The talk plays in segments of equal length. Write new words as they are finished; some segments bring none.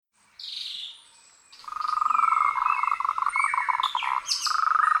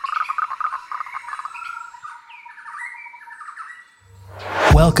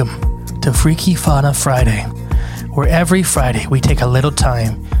Welcome to Freaky Fauna Friday, where every Friday we take a little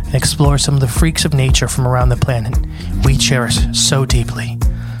time and explore some of the freaks of nature from around the planet we cherish so deeply.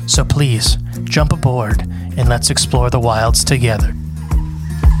 So please, jump aboard and let's explore the wilds together.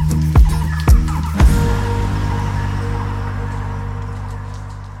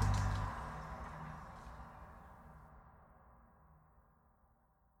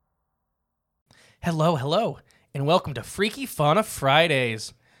 Hello, and welcome to Freaky Fauna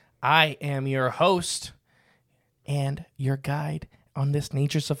Fridays. I am your host and your guide on this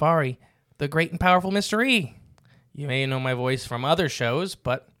nature safari, the great and powerful Mr. E. You may know my voice from other shows,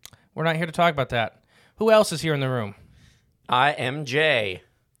 but we're not here to talk about that. Who else is here in the room? I am Jay.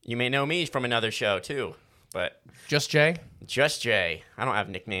 You may know me from another show, too, but... Just Jay? Just Jay. I don't have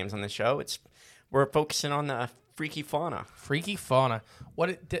nicknames on this show. We're focusing on the freaky fauna. Freaky fauna.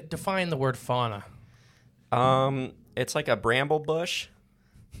 Define the word fauna. It's like a bramble bush.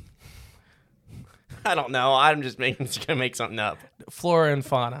 I don't know. I'm just gonna make something up. Flora and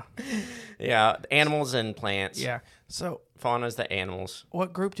fauna. Yeah, animals and plants. Yeah. So fauna's the animals.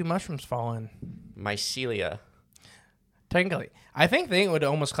 What group do mushrooms fall in? Mycelia. Technically, I think they would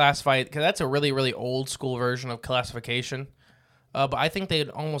almost classify it because that's a really, really old school version of classification. But I think they'd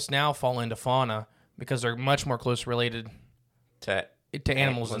almost now fall into fauna because they're much more close related to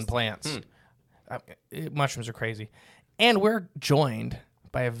animals and plants. Mushrooms are crazy. And we're joined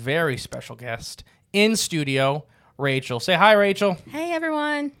by a very special guest in studio, Rachel. Say hi, Rachel. Hey,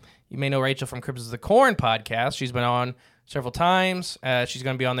 everyone. You may know Rachel from Cribs of the Corn podcast. She's been on several times. She's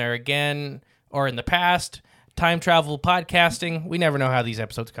going to be on there again or in the past. Time travel podcasting. We never know how these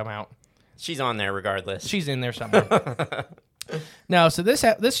episodes come out. She's on there regardless. She's in there somewhere. No, so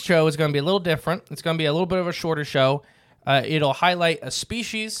this show is going to be a little different. It's going to be a little bit of a shorter show. It'll highlight a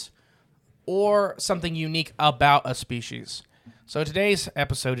species or something unique about a species. So today's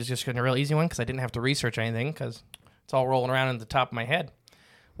episode is just going to be a real easy one because I didn't have to research anything because it's all rolling around in the top of my head.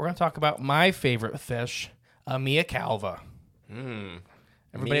 We're going to talk about my favorite fish, Mia calva.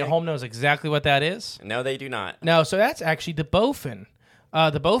 Everybody at home knows exactly what that is? No, they do not. No, so that's actually the bowfin.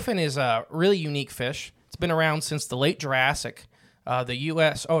 The bowfin is a really unique fish. It's been around since the late Jurassic.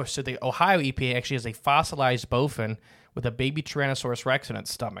 The Ohio EPA actually has a fossilized bowfin with a baby Tyrannosaurus Rex in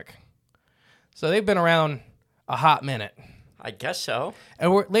its stomach. So they've been around a hot minute. I guess so.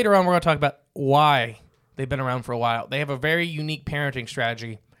 And later on, we're going to talk about why they've been around for a while. They have a very unique parenting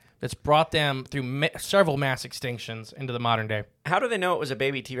strategy that's brought them through several mass extinctions into the modern day. How do they know it was a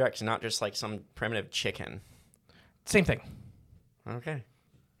baby T-Rex and not just like some primitive chicken? Same thing. Okay.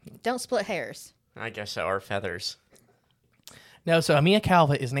 Don't split hairs. I guess so, or feathers. No, so Mia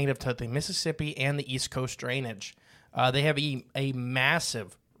calva is native to the Mississippi and the East Coast drainage. They have a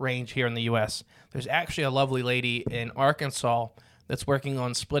massive range here in the U.S. There's actually a lovely lady in Arkansas that's working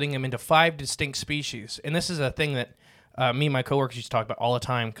on splitting them into 5 distinct species. And this is a thing that me and my coworkers used to talk about all the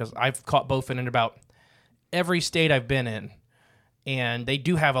time because I've caught bowfin in about every state I've been in. And they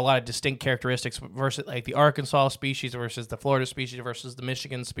do have a lot of distinct characteristics versus like the Arkansas species versus the Florida species versus the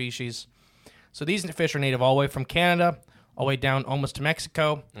Michigan species. So these fish are native all the way from Canada, all the way down almost to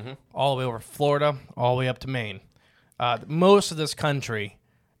Mexico, all the way over Florida, all the way up to Maine. Most of this country,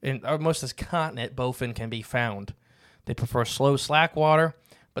 most of this continent, bowfin can be found. They prefer slow, slack water,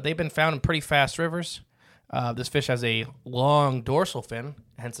 but they've been found in pretty fast rivers. This fish has a long dorsal fin,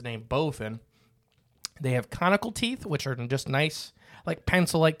 hence the name bowfin. They have conical teeth, which are just nice, like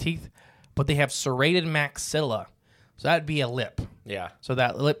pencil-like teeth, but they have serrated maxilla. So that'd be a lip. Yeah. So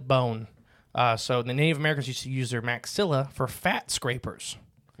that lip bone. So the Native Americans used to use their maxilla for fat scrapers.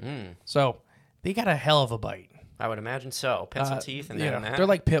 So they got a hell of a bite. I would imagine so. Pencil teeth and then that. They're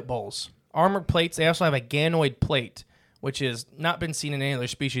like pit bulls. Armored plates. They also have a ganoid plate, which has not been seen in any other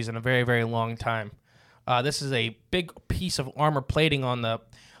species in a very, very long time. This is a big piece of armor plating on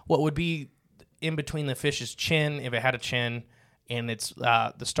what would be in between the fish's chin, if it had a chin, and it's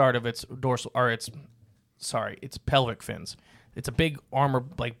the start of its its pelvic fins. It's a big armor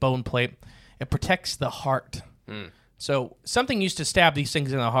like bone plate. It protects the heart. So something used to stab these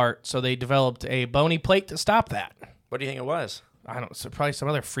things in the heart, so they developed a bony plate to stop that. What do you think it was? I don't know. So probably some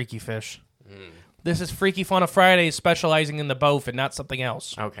other freaky fish. This is Freaky Fauna Fridays, specializing in the bowfin, not something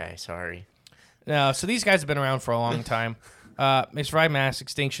else. Okay, sorry. So these guys have been around for a long time. They survived mass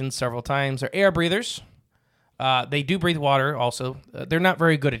extinction several times. They're air breathers. They do breathe water also. They're not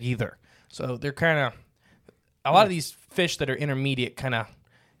very good at either. So they're kind of... A lot of these fish that are intermediate kind of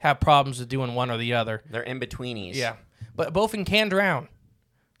have problems with doing one or the other. They're in-betweenies. Yeah. But a bowfin can drown.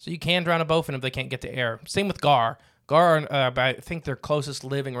 So you can drown a bowfin if they can't get to air. Same with gar. Gar are, I think, their closest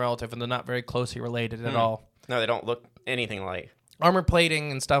living relative, and they're not very closely related at all. No, they don't look anything like. armor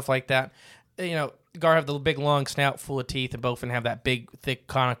plating and stuff like that. You know, gar have the big long snout full of teeth, and Bowfin have that big, thick,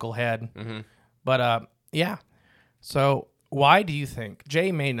 conical head. Mm-hmm. But, yeah. So why do you think,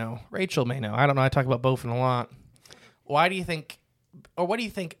 Jay may know, Rachel may know, I don't know, I talk about Bowfin a lot. Why do you think, or what do you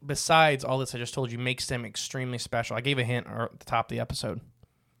think besides all this I just told you makes them extremely special? I gave a hint at the top of the episode.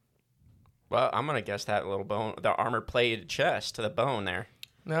 Well, I'm going to guess that little bone, the armor-plated chest to the bone there.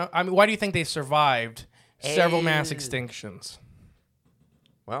 No, I mean, why do you think they survived several mass extinctions?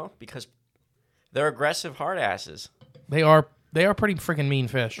 Well, because they're aggressive hard asses. They are pretty freaking mean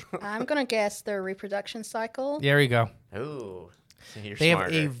fish. I'm going to guess their reproduction cycle. There you go. Ooh. So you're They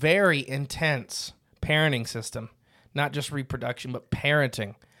smarter. have a very intense parenting system. Not just reproduction, but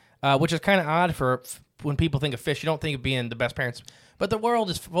parenting, which is kind of odd for when people think of fish. You don't think of being the best parents. But the world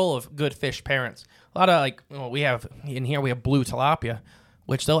is full of good fish parents. A lot of, we have blue tilapia,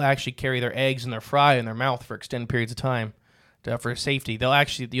 which they'll actually carry their eggs and their fry in their mouth for extended periods of time for safety.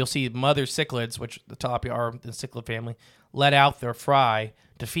 You'll see mother cichlids, which the tilapia are the cichlid family, let out their fry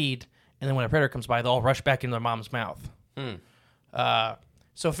to feed, and then when a predator comes by, they'll all rush back into their mom's mouth.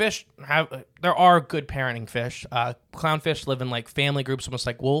 So fish there are good parenting fish. Clownfish live in like family groups, almost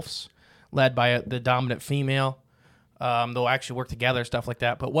like wolves, led by the dominant female. They'll actually work together, stuff like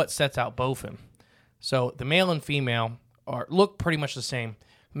that. But what sets out Bowfin? So the male and female look pretty much the same.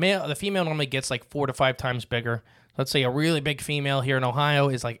 The female normally gets like 4 to 5 times bigger. Let's say a really big female here in Ohio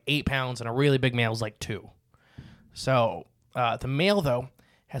is like 8 pounds, and a really big male is like 2. So the male, though,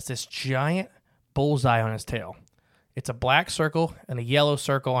 has this giant bullseye on his tail. It's a black circle and a yellow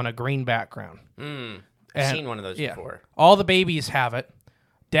circle on a green background. I've seen one of those before. All the babies have it.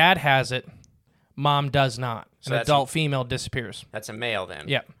 Dad has it. Mom does not. So An adult female disappears. That's a male then?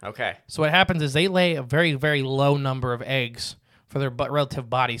 Yeah. Okay. So what happens is they lay a very, very low number of eggs for their relative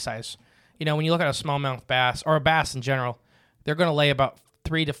body size. You know, when you look at a smallmouth bass, or a bass in general, they're going to lay about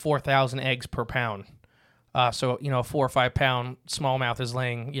 3,000 to 4,000 eggs per pound. So, a 4 or 5 pound smallmouth is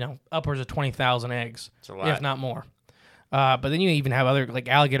laying, upwards of 20,000 eggs, That's a lot. if not more. But then you even have other, like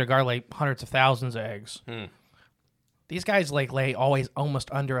alligator gar lay hundreds of thousands of eggs. These guys lay always almost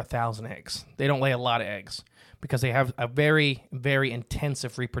under 1,000 eggs. They don't lay a lot of eggs because they have a very, very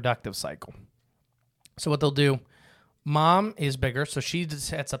intensive reproductive cycle. So what they'll do, mom is bigger, so she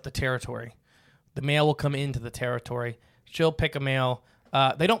sets up the territory. The male will come into the territory. She'll pick a male.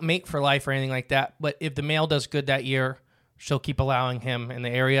 They don't mate for life or anything like that, but if the male does good that year, she'll keep allowing him in the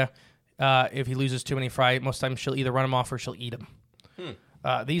area. If he loses too many fry, most times she'll either run him off or she'll eat him.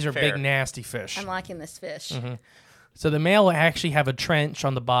 These are Fair. big, nasty fish. I'm liking this fish. So the male will actually have a trench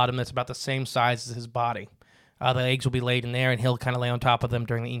on the bottom that's about the same size as his body. The eggs will be laid in there, and he'll kind of lay on top of them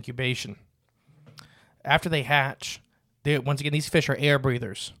during the incubation. After they hatch, once again, these fish are air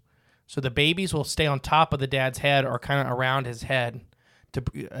breathers. So the babies will stay on top of the dad's head or kind of around his head,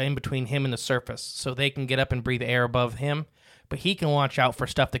 in between him and the surface, so they can get up and breathe air above him, but he can watch out for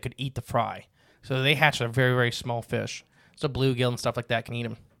stuff that could eat the fry. So they hatch a very, very small fish. So bluegill and stuff like that can eat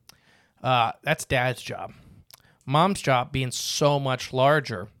them. That's dad's job. Mom's job, being so much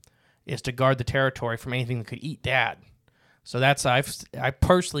larger, is to guard the territory from anything that could eat dad. So I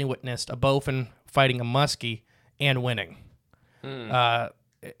personally witnessed a Bowfin fighting a muskie and winning. It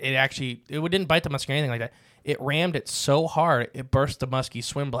didn't bite the muskie or anything like that. It rammed it so hard it burst the muskie's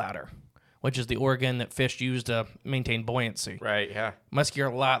swim bladder, which is the organ that fish use to maintain buoyancy. Right, yeah. Muskie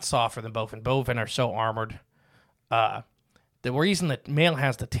are a lot softer than Bowfin. Bowfin are so armored. The reason that male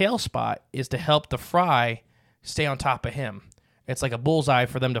has the tail spot is to help the fry stay on top of him. It's like a bullseye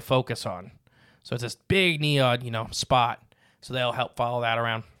for them to focus on. So it's this big neon, spot. So they'll help follow that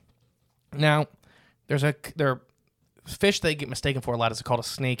around. Now, there are fish they get mistaken for a lot. It's called a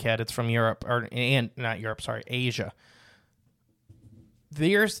snakehead. It's from Asia.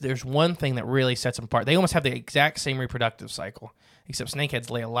 There's one thing that really sets them apart. They almost have the exact same reproductive cycle, except snakeheads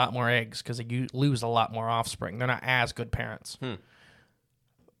lay a lot more eggs because they lose a lot more offspring. They're not as good parents.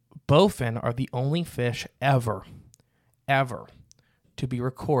 Bowfin are the only fish ever to be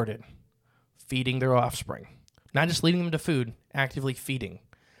recorded feeding their offspring. Not just leading them to food, actively feeding.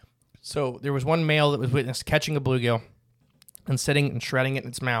 So there was one male that was witnessed catching a bluegill and sitting and shredding it in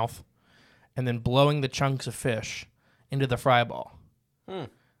its mouth and then blowing the chunks of fish into the fry ball.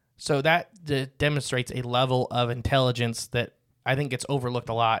 So that demonstrates a level of intelligence that I think gets overlooked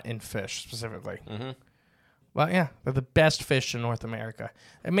a lot in fish specifically. Well, yeah, they're the best fish in North America.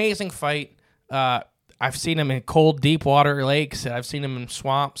 Amazing fight. I've seen them in cold, deep water lakes. I've seen them in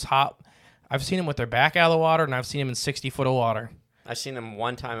swamps, hot. I've seen them with their back out of the water, and I've seen them in 60 foot of water. I've seen them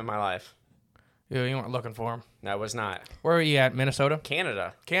one time in my life. You weren't looking for them. I was not. Where were you at? Minnesota?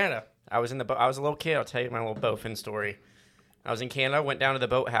 Canada. Canada. I was a little kid. I'll tell you my little Bowfin story. I was in Canada, went down to the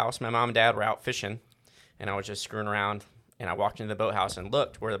boathouse. My mom and dad were out fishing, and I was just screwing around. And I walked into the boathouse and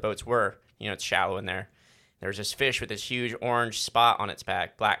looked where the boats were. You know, it's shallow in there. There was this fish with this huge orange spot on its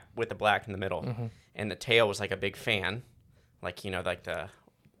back, black with the black in the middle. Mm-hmm. And the tail was like a big fan, like, you know, like the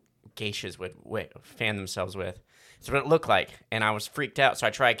geishas would fan themselves with. That's what it looked like. And I was freaked out, so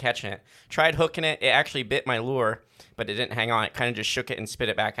I tried catching it. Tried hooking it. It actually bit my lure, but it didn't hang on. It kind of just shook it and spit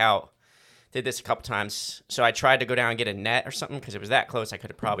it back out. Did this a couple times. So I tried to go down and get a net or something because it was that close. I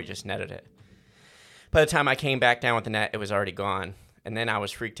could have probably just netted it. By the time I came back down with the net, it was already gone. And then I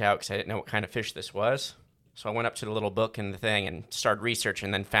was freaked out because I didn't know what kind of fish this was. So I went up to the little book and the thing and started researching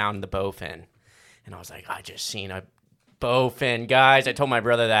and then found the bowfin. And I was like, I just seen a bowfin, guys. I told my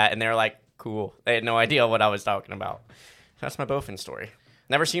brother that, and they were like, cool. They had no idea what I was talking about. That's my bowfin story.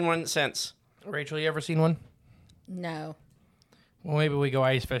 Never seen one since. Rachel, you ever seen one? No. Well, maybe we go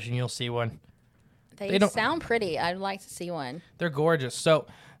ice fishing. You'll see one. They sound pretty. I'd like to see one. They're gorgeous. So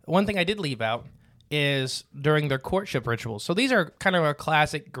one thing I did leave out is during their courtship rituals. So these are kind of a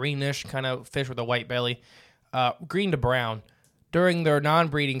classic greenish kind of fish with a white belly, green to brown. During their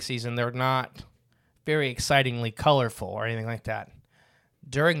non-breeding season, they're not very excitingly colorful or anything like that.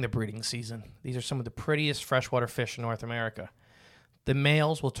 During the breeding season, these are some of the prettiest freshwater fish in North America. The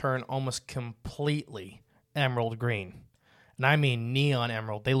males will turn almost completely emerald green. And I mean neon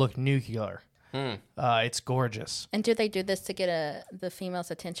emerald. They look nuclear. It's gorgeous. And do they do this to get the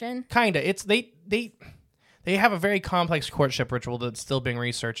female's attention? Kinda. It's they have a very complex courtship ritual that's still being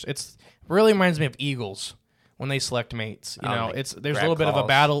researched. It's really reminds me of eagles when they select mates. You know, there's a little bit of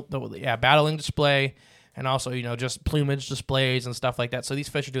a battling display, and also just plumage displays and stuff like that. So these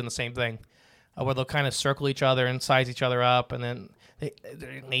fish are doing the same thing, where they'll kind of circle each other and size each other up, and then they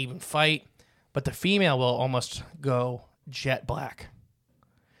even fight. But the female will almost go jet black.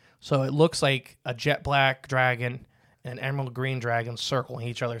 So it looks like a jet black dragon and an emerald green dragon circling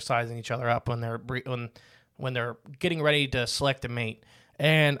each other, sizing each other up when they're getting ready to select a mate.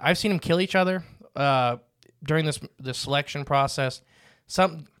 And I've seen them kill each other during the selection process.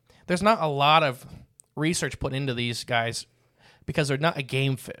 There's not a lot of research put into these guys because they're not a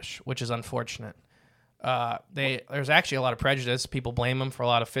game fish, which is unfortunate. There's actually a lot of prejudice. People blame them for a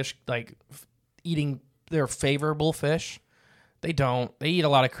lot of fish eating their favorable fish. They don't. They eat a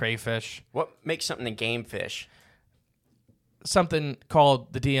lot of crayfish. What makes something a game fish? Something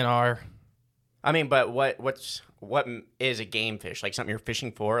called the DNR. I mean, but what is a game fish? Like something you're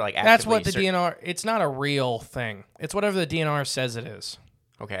fishing for? Like that's what the DNR. It's not a real thing. It's whatever the DNR says it is.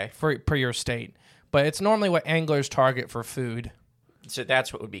 Okay. Per your state, but it's normally what anglers target for food. So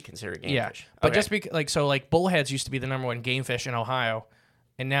that's what would be considered game fish. But just like bullheads used to be the number one game fish in Ohio,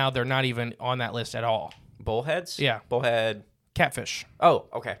 and now they're not even on that list at all. Bullheads? Yeah. Bullhead. Catfish. Oh,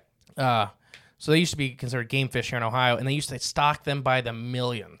 okay. So they used to be considered game fish here in Ohio, and they used to stock them by the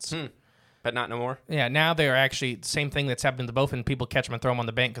millions. But not no more? Yeah, now they're actually the same thing that's happened to the bowfin. People catch them and throw them on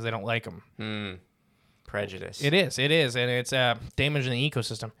the bank because they don't like them. Prejudice. It is, and it's damaging the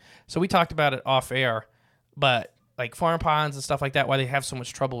ecosystem. So we talked about it off air, but like farm ponds and stuff like that, why they have so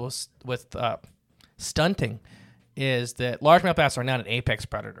much trouble with stunting is that largemouth bass are not an apex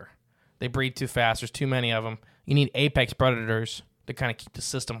predator. They breed too fast. There's too many of them. You need apex predators to kind of keep the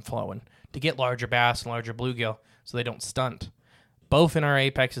system flowing, to get larger bass and larger bluegill so they don't stunt. Bowfin are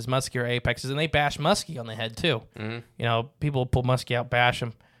apexes, muskie are apexes, and they bash muskie on the head too. Mm-hmm. People pull muskie out, bash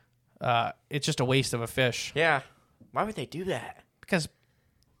them. It's just a waste of a fish. Yeah. Why would they do that? Because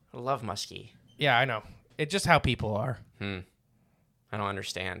I love muskie. Yeah, I know. It's just how people are. I don't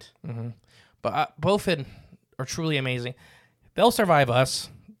understand. Mm-hmm. But bowfin are truly amazing. They'll survive us.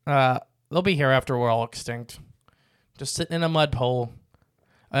 They'll be here after we're all extinct. Just sitting in a mud hole.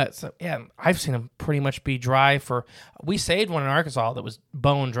 I've seen them pretty much be dry we saved one in Arkansas that was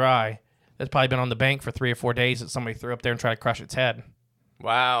bone dry. That's probably been on the bank for 3 or 4 days that somebody threw up there and tried to crush its head.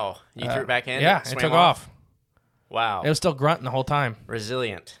 Wow. You threw it back in? Yeah, it took off. Wow. It was still grunting the whole time.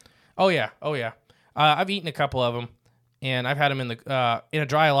 Resilient. Oh, yeah. I've eaten a couple of them, and I've had them in a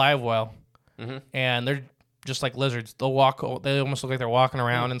dry live well, and they're just like lizards. They almost look like they're walking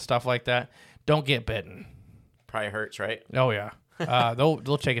around and stuff like that. Don't get bitten. Probably hurts, right? Oh, yeah.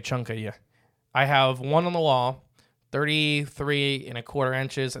 They'll take a chunk of you. I have one on the wall, 33.25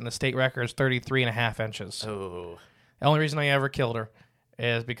 inches, and the state record is 33.5 inches. Oh. The only reason I ever killed her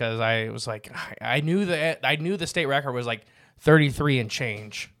is because I was like, I knew the state record was like 33 and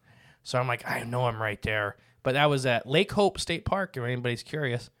change. So I'm like, I know I'm right there. But that was at Lake Hope State Park, if anybody's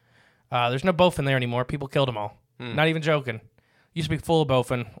curious. There's no bowfin there anymore. People killed them all. Not even joking. Used to be full of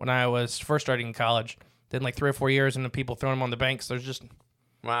bowfin when I was first starting in college. Then like 3 or 4 years, and the people throwing them on the banks. There's just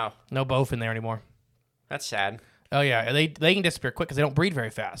no bowfin there anymore. That's sad. Oh, yeah. They can disappear quick because they don't breed very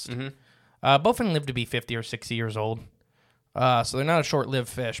fast. Bowfin live to be 50 or 60 years old. So they're not a short-lived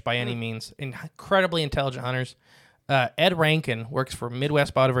fish by any means. Incredibly intelligent hunters. Ed Rankin works for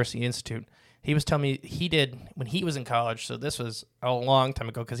Midwest Biodiversity Institute. He was telling me he did when he was in college, so this was a long time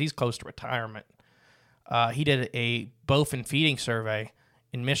ago because he's close to retirement. He did a bowfin feeding survey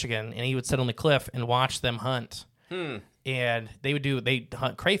in Michigan, and he would sit on the cliff and watch them hunt. And they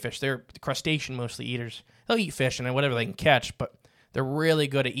hunt crayfish. They're crustacean mostly eaters. They'll eat fish and whatever they can catch, but they're really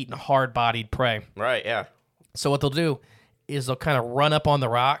good at eating hard-bodied prey. Right, yeah. So what they'll do is they'll kind of run up on the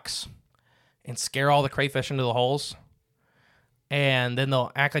rocks and scare all the crayfish into the holes. And then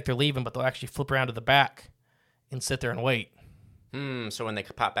they'll act like they're leaving, but they'll actually flip around to the back and sit there and wait. So when they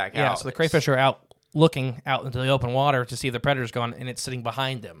pop back out. Yeah, so the crayfish are out looking out into the open water to see if the predator's gone, and it's sitting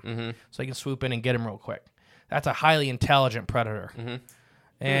behind them. So they can swoop in and get them real quick. That's a highly intelligent predator.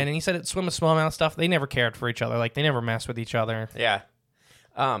 And he said it swim a small amount of stuff. They never cared for each other. Like, they never messed with each other. Yeah.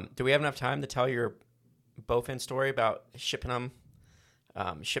 Do we have enough time to tell your bowfin story about shipping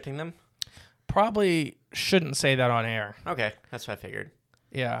them? Probably shouldn't say that on air. Okay, that's what I figured.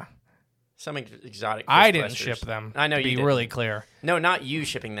 Yeah. Some exotic. I didn't ship them. I know you didn't. To be really clear. No, not you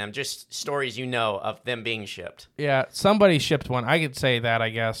shipping them. Just stories you know of them being shipped. Yeah, somebody shipped one. I could say that, I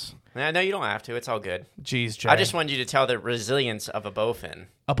guess. No, you don't have to. It's all good. Jeez, Jay. I just wanted you to tell the resilience of a bowfin.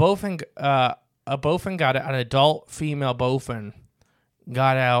 A bowfin got an adult female bowfin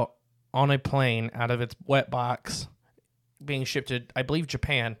got out on a plane out of its wet box, being shipped to, I believe,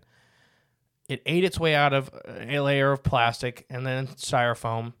 Japan. It ate its way out of a layer of plastic and then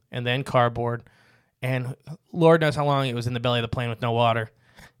styrofoam and then cardboard. And Lord knows how long it was in the belly of the plane with no water.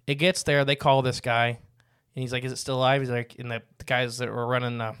 It gets there. They call this guy. And he's like, is it still alive? He's like, and the guys that were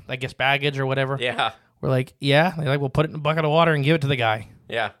running, I guess, baggage or whatever. Yeah. We're like, yeah. They're like, we'll put it in a bucket of water and give it to the guy.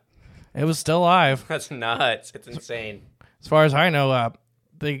 Yeah. It was still alive. That's nuts. It's insane. As far as I know,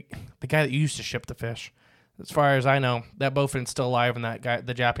 the guy that used to ship the fish, as far as I know, that bowfin's still alive in that guy,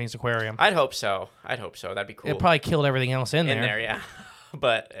 the Japanese aquarium. I'd hope so. That'd be cool. It probably killed everything else in there. Yeah.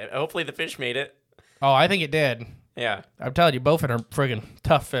 But hopefully the fish made it. Oh, I think it did. Yeah. I'm telling you, bowfin are friggin'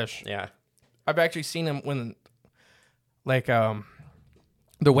 tough fish. Yeah. I've actually seen them when, like, the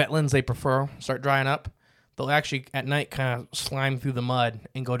wetlands they prefer start drying up. They'll actually, at night, kind of slime through the mud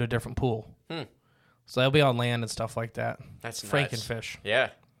and go to a different pool. So they'll be on land and stuff like that. That's nuts. Frankenfish. Yeah.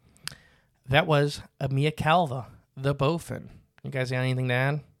 That was a Mia Calva, the bowfin. You guys got anything to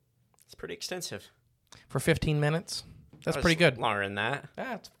add? It's pretty extensive. For 15 minutes? That's pretty good. Longer than that.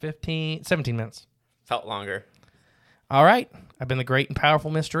 That's 17 minutes. Felt longer. All right. I've been the great and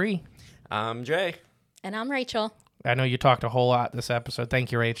powerful Mr. E. I'm Jay. And I'm Rachel. I know you talked a whole lot this episode.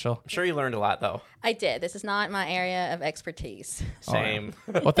 Thank you, Rachel. I'm sure you learned a lot, though. I did. This is not my area of expertise. Same.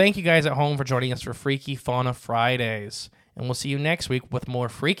 Well, thank you guys at home for joining us for Freaky Fauna Fridays. And we'll see you next week with more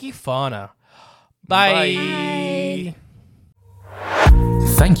Freaky Fauna. Bye.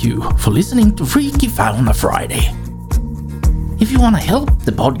 Thank you for listening to Freaky Fauna Friday. If you want to help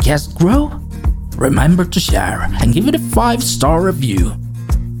the podcast grow, remember to share and give it a 5-star review.